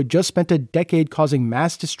cousins who had just spent a decade causing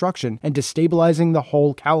mass destruction and destabilizing the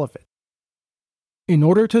whole caliphate? In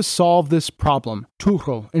order to solve this problem,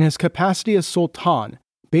 Tughrul, in his capacity as Sultan,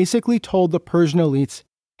 basically told the Persian elites,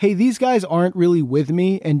 hey, these guys aren't really with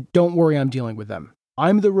me, and don't worry, I'm dealing with them.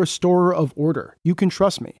 I'm the restorer of order. You can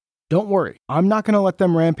trust me. Don't worry, I'm not going to let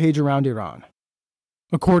them rampage around Iran.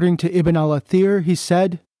 According to Ibn al-Athir, he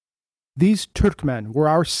said, these Turkmen were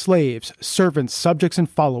our slaves, servants, subjects, and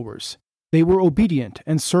followers. They were obedient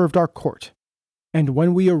and served our court. And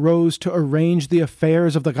when we arose to arrange the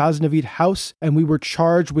affairs of the Ghaznavid house and we were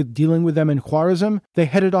charged with dealing with them in Khwarezm, they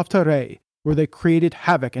headed off to Rey, where they created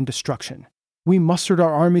havoc and destruction. We mustered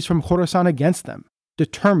our armies from Khorasan against them,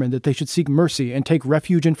 determined that they should seek mercy and take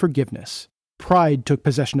refuge in forgiveness. Pride took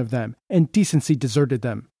possession of them, and decency deserted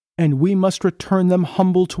them, and we must return them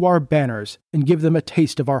humble to our banners and give them a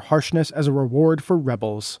taste of our harshness as a reward for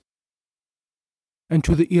rebels. And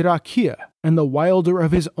to the Iraqiya and the wilder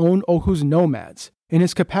of his own Oghuz nomads, in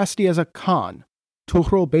his capacity as a Khan,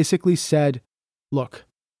 Tughrul basically said, "Look,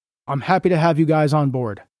 I'm happy to have you guys on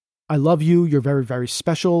board. I love you, you're very, very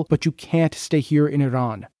special, but you can't stay here in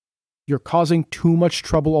Iran. You're causing too much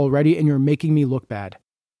trouble already and you're making me look bad.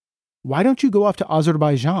 Why don't you go off to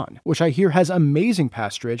Azerbaijan, which I hear has amazing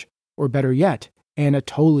pasturage, or better yet,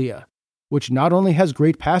 Anatolia, which not only has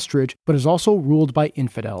great pasturage, but is also ruled by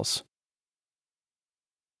infidels."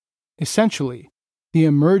 Essentially, the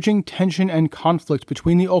emerging tension and conflict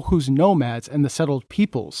between the Oghuz nomads and the settled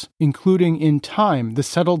peoples, including in time the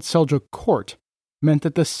settled Seljuk court, meant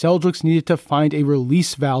that the Seljuks needed to find a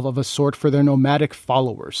release valve of a sort for their nomadic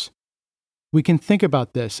followers. We can think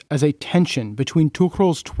about this as a tension between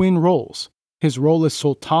Tughrul's twin roles, his role as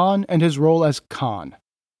Sultan and his role as Khan.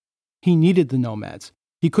 He needed the nomads.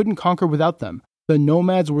 He couldn't conquer without them. The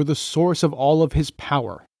nomads were the source of all of his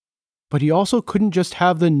power. But he also couldn't just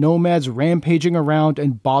have the nomads rampaging around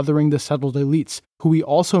and bothering the settled elites, who he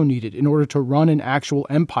also needed in order to run an actual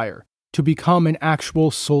empire, to become an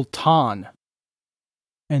actual sultan.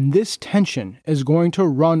 And this tension is going to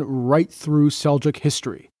run right through Seljuk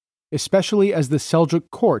history, especially as the Seljuk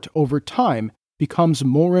court over time becomes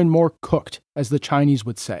more and more cooked, as the Chinese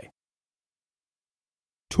would say.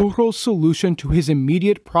 Tughrul's solution to his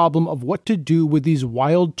immediate problem of what to do with these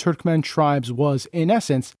wild Turkmen tribes was, in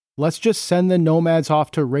essence, let's just send the nomads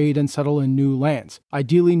off to raid and settle in new lands,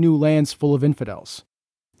 ideally new lands full of infidels.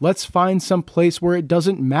 Let's find some place where it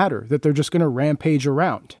doesn't matter that they're just going to rampage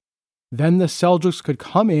around. Then the Seljuks could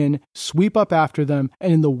come in, sweep up after them,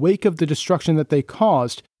 and in the wake of the destruction that they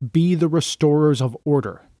caused, be the restorers of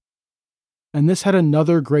order. And this had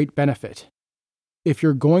another great benefit. If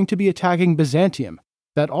you're going to be attacking Byzantium,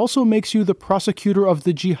 that also makes you the prosecutor of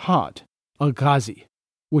the jihad, a ghazi,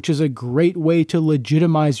 which is a great way to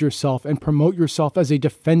legitimize yourself and promote yourself as a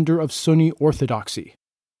defender of Sunni orthodoxy.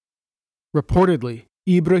 Reportedly,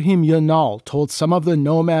 Ibrahim Yanal told some of the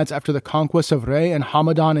nomads after the conquest of Rey and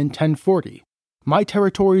Hamadan in 1040, "My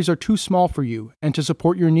territories are too small for you and to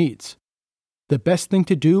support your needs. The best thing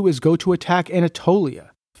to do is go to attack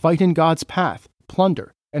Anatolia, fight in God's path,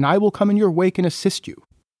 plunder, and I will come in your wake and assist you."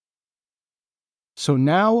 So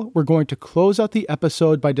now we're going to close out the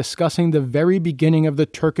episode by discussing the very beginning of the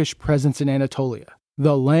Turkish presence in Anatolia,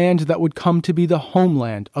 the land that would come to be the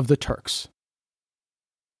homeland of the Turks.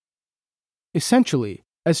 Essentially,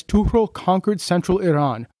 as Tughrul conquered central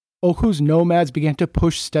Iran, Oghuz nomads began to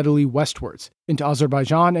push steadily westwards into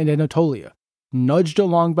Azerbaijan and Anatolia, nudged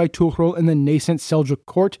along by Tughrul and the nascent Seljuk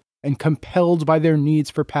court and compelled by their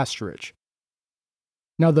needs for pasturage.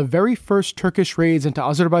 Now, the very first Turkish raids into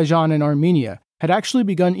Azerbaijan and Armenia had actually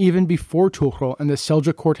begun even before Tughrul and the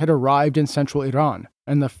Seljuk court had arrived in central Iran,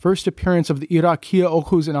 and the first appearance of the Iraqiya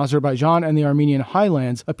Oghuz in Azerbaijan and the Armenian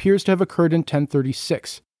highlands appears to have occurred in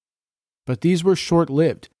 1036. But these were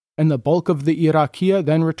short-lived, and the bulk of the Iraqiya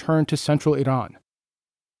then returned to central Iran.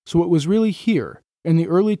 So it was really here, in the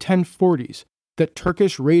early 1040s, that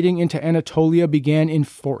Turkish raiding into Anatolia began in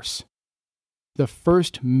force. The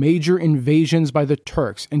first major invasions by the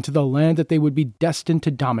Turks into the land that they would be destined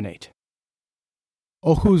to dominate.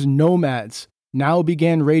 Oghuz nomads now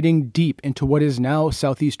began raiding deep into what is now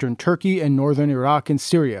southeastern Turkey and northern Iraq and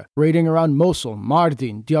Syria, raiding around Mosul,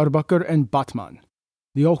 Mardin, Diyarbakir, and Batman.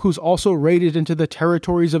 The Oghuz also raided into the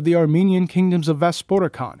territories of the Armenian kingdoms of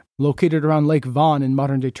Vaspurakan, located around Lake Van in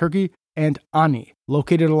modern-day Turkey, and Ani,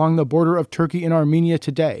 located along the border of Turkey and Armenia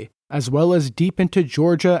today, as well as deep into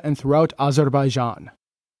Georgia and throughout Azerbaijan.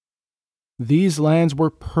 These lands were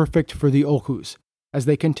perfect for the Oghuz, as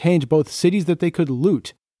they contained both cities that they could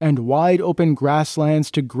loot and wide-open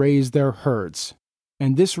grasslands to graze their herds.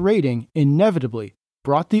 And this raiding inevitably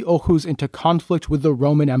brought the Oghuz into conflict with the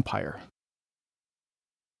Roman Empire.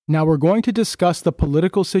 Now we're going to discuss the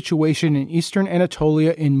political situation in eastern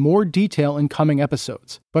Anatolia in more detail in coming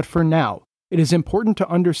episodes, but for now, it is important to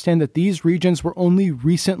understand that these regions were only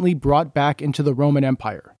recently brought back into the Roman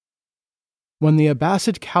Empire. When the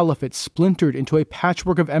Abbasid Caliphate splintered into a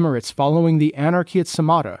patchwork of emirates following the anarchy at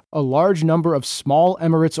Samarra, a large number of small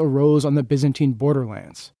emirates arose on the Byzantine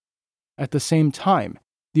borderlands. At the same time,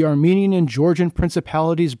 the Armenian and Georgian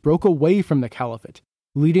principalities broke away from the Caliphate,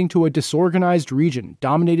 leading to a disorganized region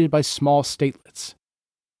dominated by small statelets.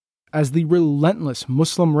 As the relentless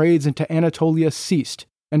Muslim raids into Anatolia ceased,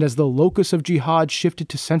 and as the locus of jihad shifted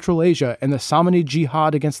to Central Asia and the Samanid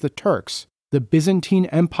jihad against the Turks, the Byzantine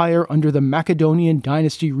Empire under the Macedonian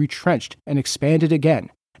dynasty retrenched and expanded again,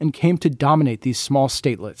 and came to dominate these small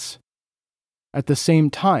statelets. At the same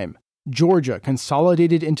time, Georgia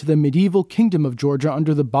consolidated into the medieval kingdom of Georgia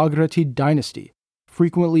under the Bagratid dynasty,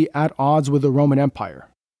 frequently at odds with the Roman Empire.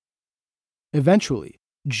 Eventually,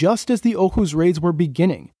 just as the Oghuz raids were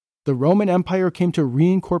beginning, the Roman Empire came to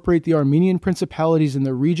reincorporate the Armenian principalities in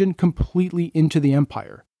the region completely into the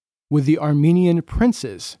empire, with the Armenian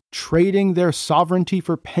princes trading their sovereignty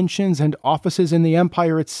for pensions and offices in the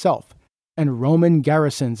empire itself, and Roman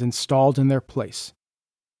garrisons installed in their place.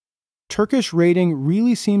 Turkish raiding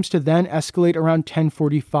really seems to then escalate around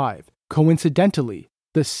 1045, coincidentally,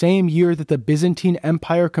 the same year that the Byzantine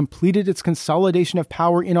Empire completed its consolidation of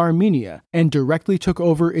power in Armenia and directly took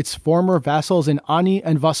over its former vassals in Ani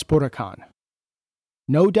and Vaspurakan.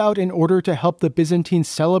 No doubt in order to help the Byzantines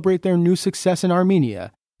celebrate their new success in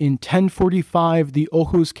Armenia, in 1045 the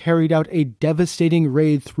Oghuz carried out a devastating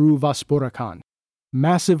raid through Vaspurakan.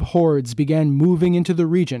 Massive hordes began moving into the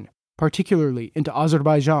region, particularly into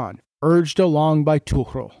Azerbaijan, urged along by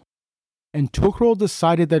Tughrul. And Tughrul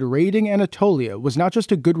decided that raiding Anatolia was not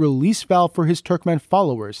just a good release valve for his Turkmen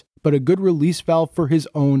followers, but a good release valve for his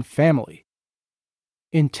own family.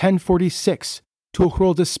 In 1046,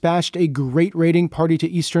 Tughrul dispatched a great raiding party to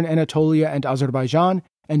eastern Anatolia and Azerbaijan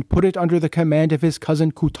and put it under the command of his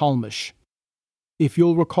cousin Kutalmish. If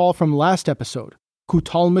you'll recall from last episode,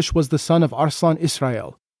 Kutalmish was the son of Arslan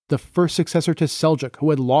Israel, the first successor to Seljuk who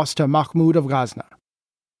had lost to Mahmud of Ghazna.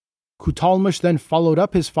 Kutalmish then followed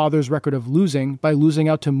up his father's record of losing by losing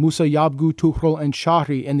out to Musa Yabgu, Tughrul, and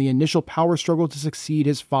Shahri in the initial power struggle to succeed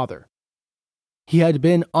his father. He had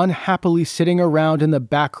been unhappily sitting around in the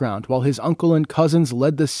background while his uncle and cousins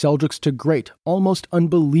led the Seljuks to great, almost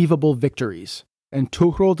unbelievable victories, and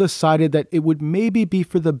Tughrul decided that it would maybe be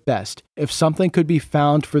for the best if something could be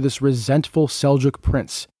found for this resentful Seljuk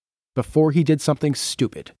prince, before he did something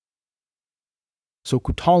stupid. So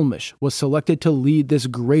Kutalmish was selected to lead this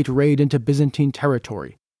great raid into Byzantine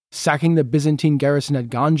territory, sacking the Byzantine garrison at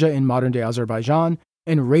Ganja in modern-day Azerbaijan,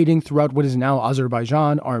 and raiding throughout what is now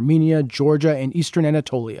Azerbaijan, Armenia, Georgia, and eastern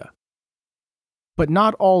Anatolia. But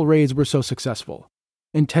not all raids were so successful.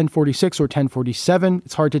 In 1046 or 1047,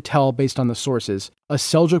 it's hard to tell based on the sources, a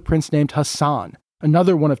Seljuk prince named Hassan,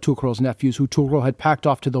 another one of Tughrul's nephews who Tughrul had packed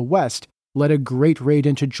off to the west, led a great raid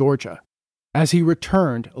into Georgia. As he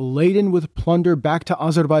returned, laden with plunder back to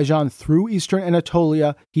Azerbaijan through eastern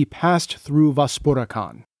Anatolia, he passed through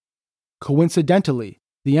Vaspurakan. Coincidentally,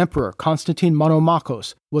 the emperor Constantine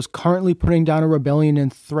Monomachos was currently putting down a rebellion in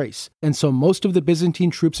Thrace, and so most of the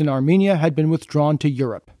Byzantine troops in Armenia had been withdrawn to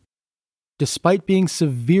Europe. Despite being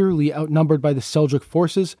severely outnumbered by the Seljuk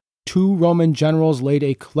forces, 2 Roman generals laid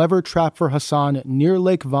a clever trap for Hassan near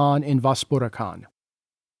Lake Van in Vaspurakan.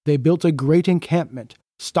 They built a great encampment,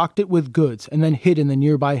 stocked it with goods, and then hid in the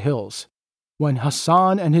nearby hills. When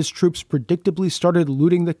Hassan and his troops predictably started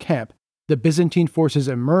looting the camp, the Byzantine forces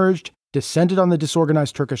emerged, descended on the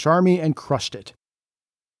disorganized Turkish army, and crushed it.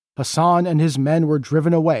 Hassan and his men were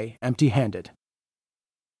driven away empty-handed.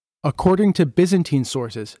 According to Byzantine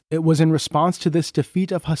sources, it was in response to this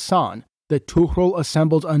defeat of Hassan that Tughrul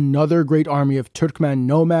assembled another great army of Turkmen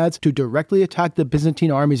nomads to directly attack the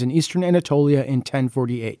Byzantine armies in eastern Anatolia in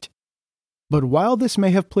 1048. But while this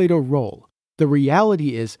may have played a role, the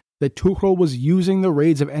reality is that Tughrul was using the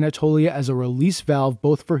raids of Anatolia as a release valve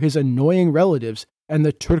both for his annoying relatives and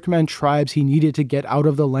the Turkmen tribes he needed to get out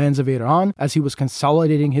of the lands of Iran as he was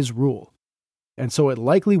consolidating his rule. And so it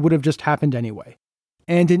likely would have just happened anyway.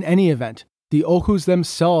 And in any event, the Oghuz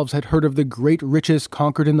themselves had heard of the great riches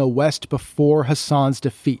conquered in the west before Hassan's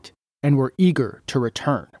defeat, and were eager to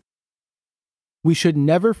return. We should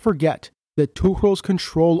never forget that Tughrul's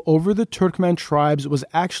control over the Turkmen tribes was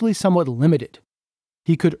actually somewhat limited.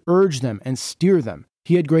 He could urge them and steer them,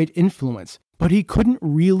 he had great influence, but he couldn't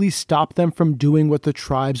really stop them from doing what the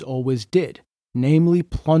tribes always did, namely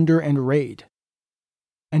plunder and raid.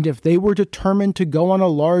 And if they were determined to go on a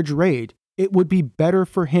large raid, it would be better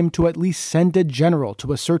for him to at least send a general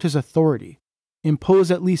to assert his authority, impose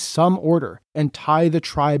at least some order, and tie the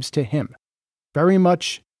tribes to him. Very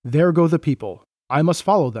much, there go the people. I must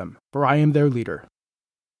follow them, for I am their leader.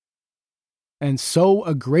 And so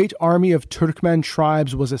a great army of Turkmen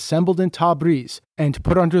tribes was assembled in Tabriz and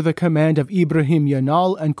put under the command of Ibrahim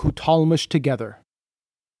Yanal and Kutalmish together.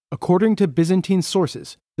 According to Byzantine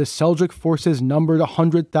sources, the Seljuk forces numbered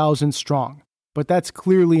 100,000 strong, but that's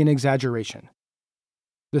clearly an exaggeration.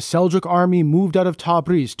 the Seljuk army moved out of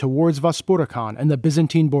Tabriz towards Vaspurakan and the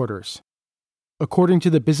Byzantine borders. According to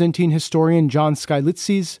the Byzantine historian John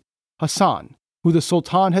Skylitzes, Hassan, who the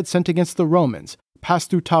Sultan had sent against the Romans, passed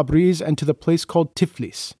through Tabriz and to the place called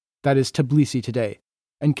Tiflis, that is Tbilisi today,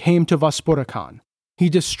 and came to Vaspurakan. He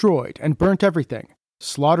destroyed and burnt everything,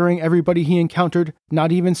 slaughtering everybody he encountered,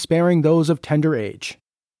 not even sparing those of tender age.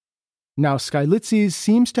 Now Skylitzes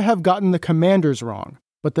seems to have gotten the commanders wrong,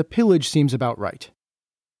 but the pillage seems about right.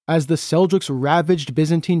 As the Seljuks ravaged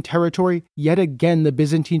Byzantine territory, yet again the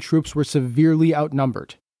Byzantine troops were severely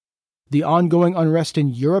outnumbered. The ongoing unrest in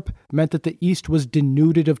Europe meant that the East was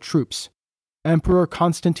denuded of troops. Emperor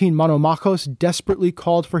Constantine Monomachos desperately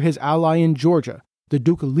called for his ally in Georgia, the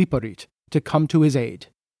Duke Liparit, to come to his aid.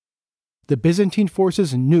 The Byzantine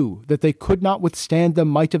forces knew that they could not withstand the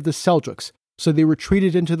might of the Seljuks, so they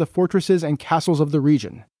retreated into the fortresses and castles of the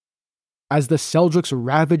region. As the Seljuks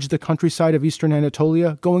ravaged the countryside of eastern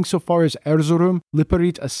Anatolia, going so far as Erzurum,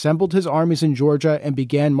 Liparit assembled his armies in Georgia and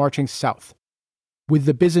began marching south. With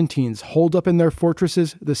the Byzantines holed up in their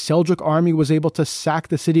fortresses, the Seljuk army was able to sack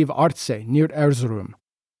the city of Artse near Erzurum.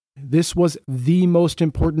 This was the most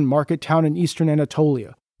important market town in eastern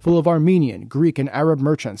Anatolia, full of Armenian, Greek, and Arab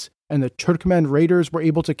merchants, and the Turkmen raiders were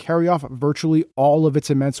able to carry off virtually all of its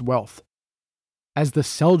immense wealth. As the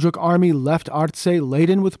Seljuk army left Artse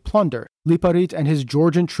laden with plunder, Liparit and his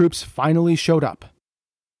Georgian troops finally showed up.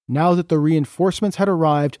 Now that the reinforcements had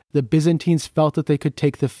arrived, the Byzantines felt that they could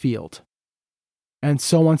take the field. And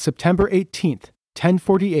so on September 18th,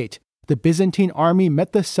 1048, the Byzantine army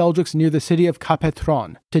met the Seljuks near the city of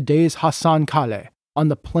Kapetron, today's Hasankale, on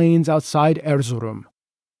the plains outside Erzurum.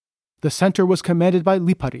 The center was commanded by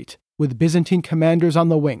Liparit, with Byzantine commanders on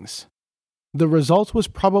the wings. The result was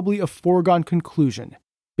probably a foregone conclusion,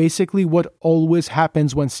 basically what always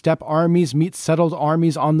happens when steppe armies meet settled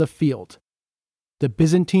armies on the field. The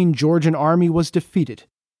Byzantine Georgian army was defeated,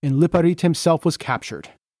 and Liparit himself was captured.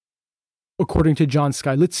 According to John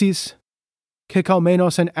Skylitzes,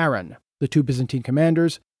 Kekaumenos and Aran, the two Byzantine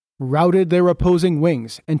commanders, routed their opposing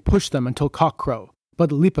wings and pushed them until cockcrow, but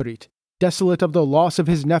Liparit, desolate of the loss of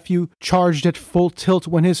his nephew, charged at full tilt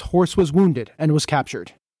when his horse was wounded and was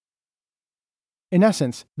captured. In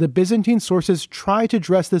essence, the Byzantine sources try to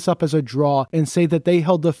dress this up as a draw and say that they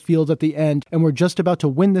held the field at the end and were just about to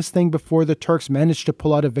win this thing before the Turks managed to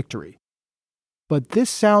pull out a victory. But this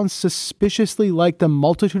sounds suspiciously like the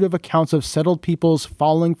multitude of accounts of settled peoples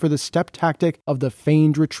falling for the steppe tactic of the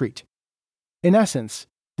feigned retreat. In essence,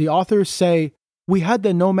 the authors say, we had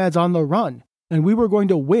the nomads on the run, and we were going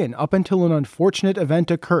to win up until an unfortunate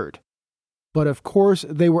event occurred. But of course,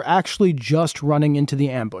 they were actually just running into the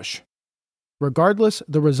ambush. Regardless,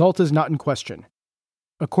 the result is not in question.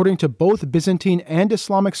 According to both Byzantine and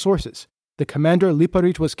Islamic sources, the commander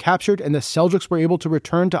Liparit was captured and the Seljuks were able to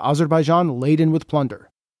return to Azerbaijan laden with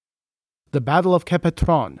plunder. The Battle of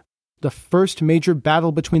Kapetron, the first major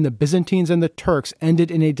battle between the Byzantines and the Turks,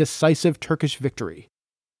 ended in a decisive Turkish victory.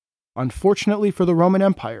 Unfortunately for the Roman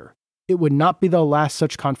Empire, it would not be the last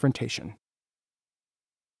such confrontation.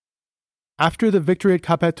 After the victory at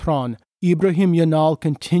Kapetron, Ibrahim Yanal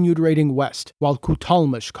continued raiding west, while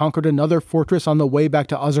Kutalmish conquered another fortress on the way back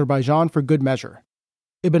to Azerbaijan for good measure.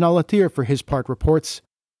 Ibn al-Athir, for his part, reports,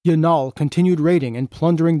 Yanal continued raiding and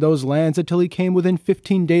plundering those lands until he came within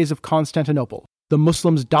 15 days of Constantinople. The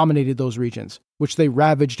Muslims dominated those regions, which they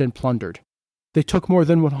ravaged and plundered. They took more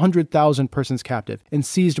than 100,000 persons captive and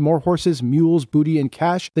seized more horses, mules, booty, and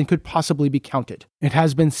cash than could possibly be counted. It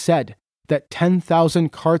has been said that 10,000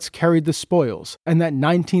 carts carried the spoils, and that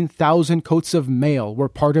 19,000 coats of mail were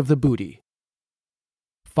part of the booty.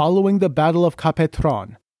 Following the Battle of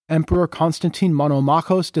Kapetron, Emperor Constantine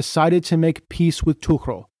Monomachos decided to make peace with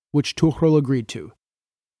Tughrul, which Tughrul agreed to.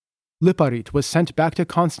 Liparit was sent back to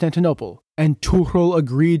Constantinople, and Tughrul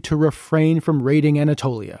agreed to refrain from raiding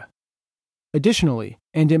Anatolia. Additionally,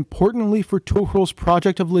 and importantly for Tughrul's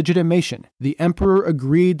project of legitimation, the emperor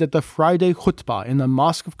agreed that the Friday khutbah in the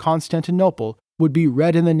Mosque of Constantinople would be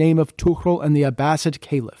read in the name of Tughrul and the Abbasid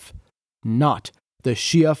Caliph, not the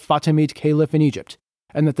Shia Fatimid Caliph in Egypt,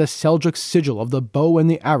 and that the Seljuk sigil of the bow and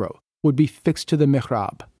the arrow would be fixed to the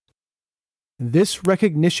mihrab. This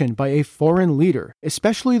recognition by a foreign leader,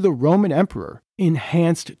 especially the Roman emperor,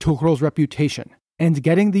 enhanced Tughrul's reputation, and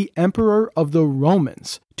getting the emperor of the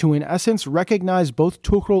Romans to in essence recognize both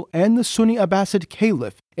Tughrul and the Sunni Abbasid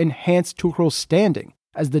Caliph enhanced Tughrul's standing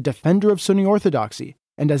as the defender of Sunni orthodoxy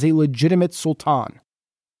and as a legitimate sultan.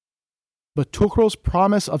 But Tughrul's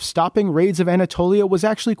promise of stopping raids of Anatolia was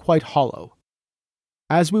actually quite hollow.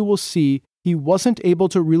 As we will see, he wasn't able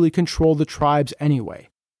to really control the tribes anyway,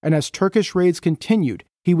 and as Turkish raids continued,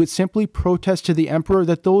 he would simply protest to the emperor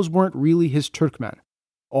that those weren't really his Turkmen,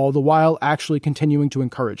 all the while actually continuing to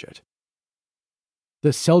encourage it. The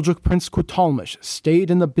Seljuk prince Kutalmış stayed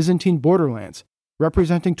in the Byzantine borderlands,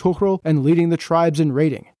 representing Tughrul and leading the tribes in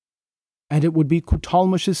raiding. And it would be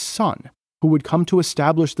Kutalmış's son who would come to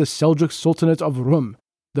establish the Seljuk Sultanate of Rum,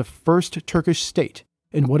 the first Turkish state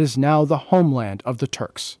in what is now the homeland of the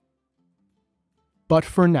Turks. But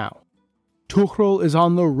for now, Tughrul is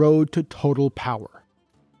on the road to total power.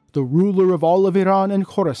 The ruler of all of Iran and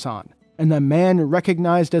Khorasan, and the man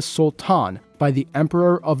recognized as Sultan by the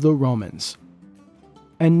Emperor of the Romans.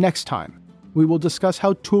 And next time, we will discuss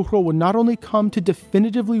how Tughrul would not only come to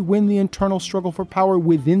definitively win the internal struggle for power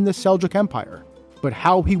within the Seljuk Empire, but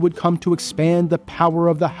how he would come to expand the power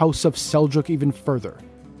of the House of Seljuk even further.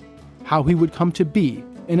 How he would come to be,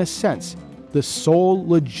 in a sense, the sole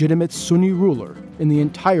legitimate Sunni ruler in the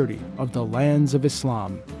entirety of the lands of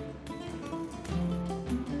Islam.